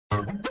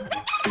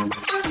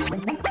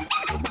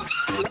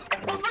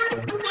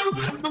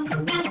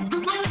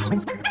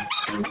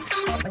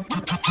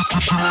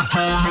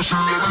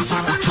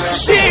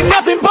She ain't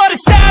nothing but a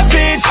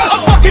savage, a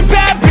fucking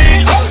bad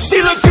bitch.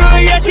 She look good,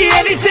 yeah, she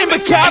anything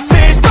but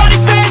catfish. Body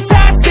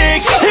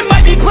fantastic, it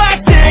might be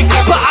plastic,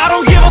 but I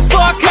don't give a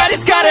fuck, I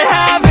just gotta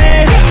have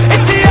it.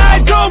 It's the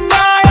eyes, oh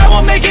my, I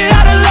won't make it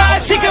out alive.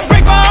 She can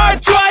break my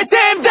heart twice,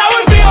 and that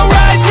would be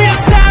alright. She a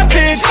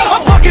savage, a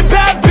fucking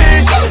bad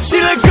bitch.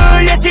 She look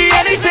good, yeah, she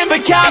anything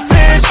but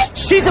catfish.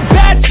 She's a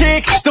bad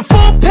chick, the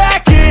full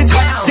package.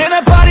 Damn,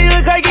 that body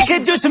look like it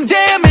could do some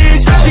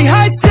damage. She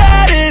high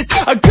status,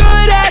 a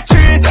good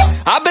actress.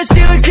 I bet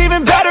she looks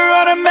even better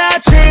on a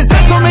mattress.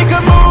 Let's go make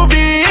a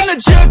movie in the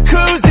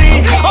jacuzzi.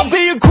 I'll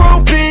be a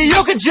groupie,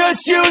 you could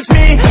just use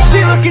me. She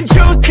looking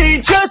juicy,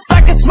 just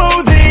like a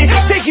smoothie.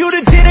 Take you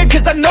to dinner,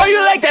 cause I know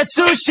you like that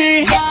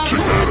sushi.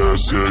 Shake that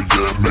ass, yeah,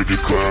 yeah, make it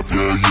clap,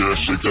 yeah, yeah.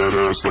 Shake that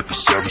ass like a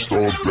savage,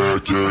 throw it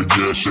back, yeah,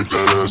 yeah. Shake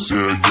that ass,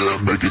 yeah, yeah,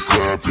 make it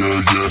clap, yeah,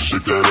 yeah.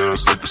 Shake that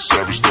ass like a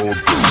savage, throw it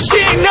back. She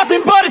ain't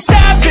nothing but a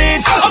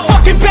savage, a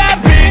fucking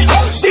bad bitch.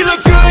 She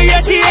look good,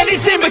 yeah, she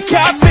anything but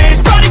catfish.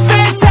 Body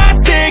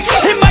fantastic,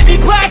 it might be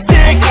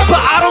plastic, but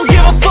I don't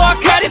give a fuck,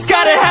 I just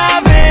gotta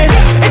have it.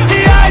 It's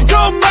the eyes,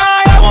 oh my,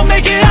 I won't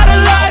make it out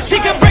alive.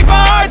 She can break my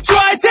heart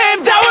twice,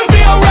 and that would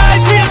be alright.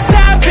 She a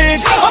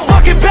savage, a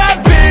fucking bad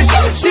bitch.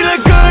 She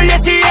look good, yeah,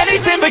 she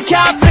anything but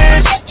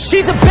catfish.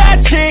 She's a bad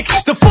chick,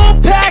 the full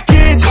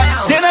package.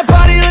 Damn, that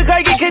body look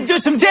like it could do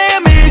some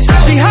damage.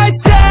 She high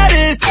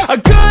status, a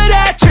good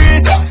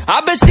actress. I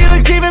bet she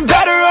looks even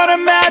better on a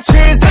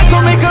mattress. Let's go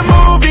make a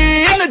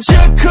movie in the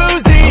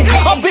jacuzzi.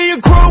 I'll be a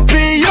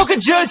groupie, you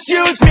could just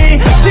use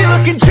me. She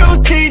looking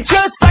juicy,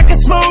 just like a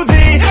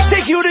smoothie.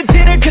 Take you to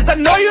dinner, cause I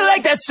know you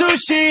like that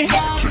sushi.